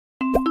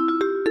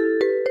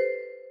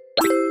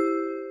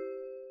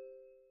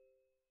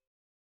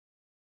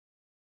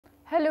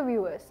Hello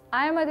viewers,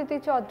 I am Aditi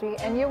Chaudhary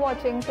and you're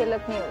watching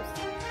Tilak News.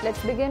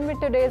 Let's begin with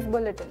today's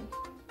bulletin.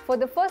 For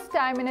the first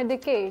time in a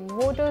decade,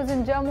 voters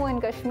in Jammu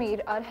and Kashmir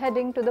are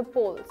heading to the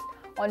polls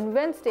on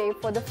Wednesday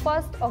for the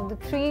first of the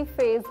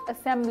three-phase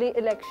Assembly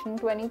election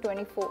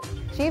 2024.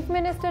 Chief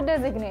Minister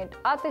designate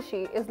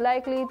Atishi is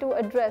likely to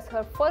address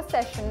her first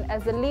session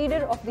as the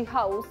leader of the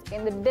House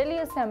in the Delhi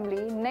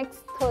Assembly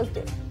next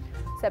Thursday,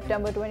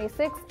 September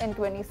 26 and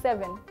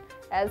 27.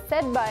 As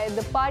said by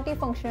the party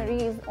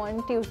functionaries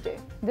on Tuesday.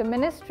 The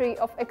Ministry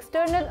of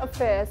External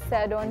Affairs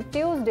said on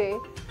Tuesday,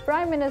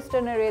 Prime Minister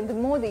Narendra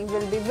Modi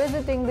will be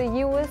visiting the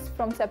US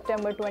from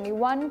September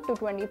 21 to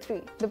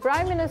 23. The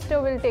Prime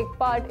Minister will take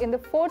part in the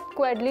 4th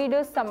Quad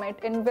Leaders Summit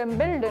in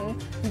Wimbledon,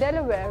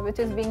 Delaware, which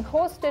is being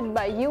hosted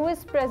by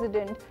US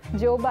President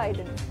Joe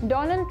Biden.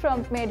 Donald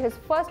Trump made his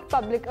first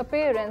public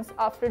appearance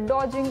after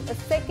dodging a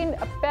second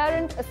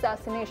apparent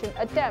assassination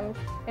attempt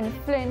in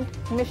Flint,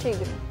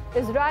 Michigan.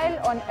 Israel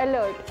on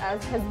alert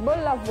as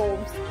Hezbollah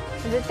vows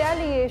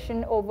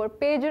retaliation over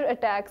pager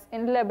attacks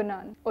in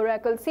Lebanon.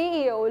 Oracle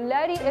CEO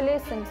Larry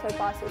Ellison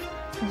surpasses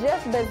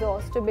Jeff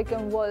Bezos to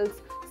become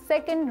world's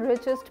second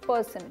richest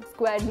person.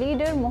 Squad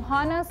leader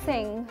Mohana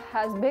Singh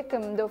has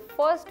become the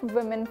first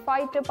women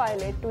fighter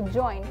pilot to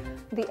join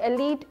the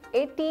elite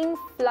 18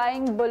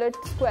 Flying Bullet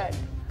Squad,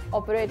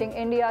 operating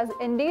India's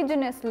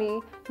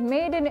indigenously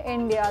made in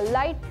India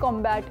light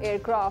combat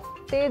aircraft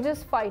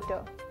Tejas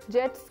fighter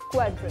jet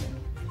squadron.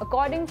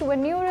 According to a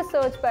new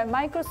research by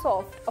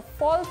Microsoft, a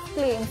false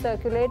claim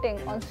circulating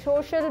on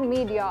social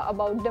media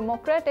about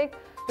Democratic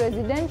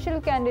presidential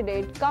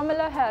candidate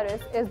Kamala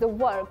Harris is the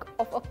work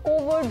of a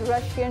covert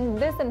Russian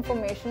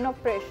disinformation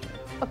operation.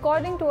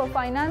 According to a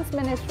Finance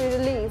Ministry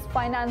release,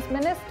 Finance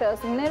Minister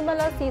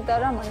Nirmala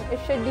Sitharaman is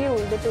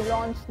scheduled to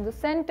launch the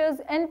centre's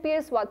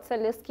NPS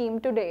Vatsalya scheme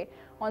today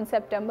on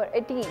September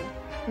 18,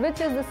 which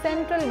is the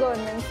central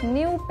government's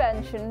new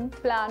pension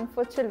plan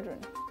for children.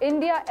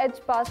 India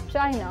edged past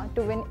China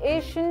to win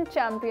Asian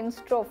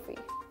Champions Trophy.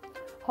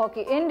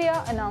 Hockey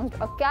India announced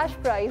a cash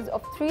prize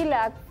of 3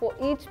 lakh for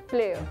each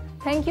player.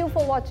 Thank you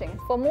for watching.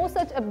 For more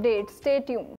such updates, stay tuned.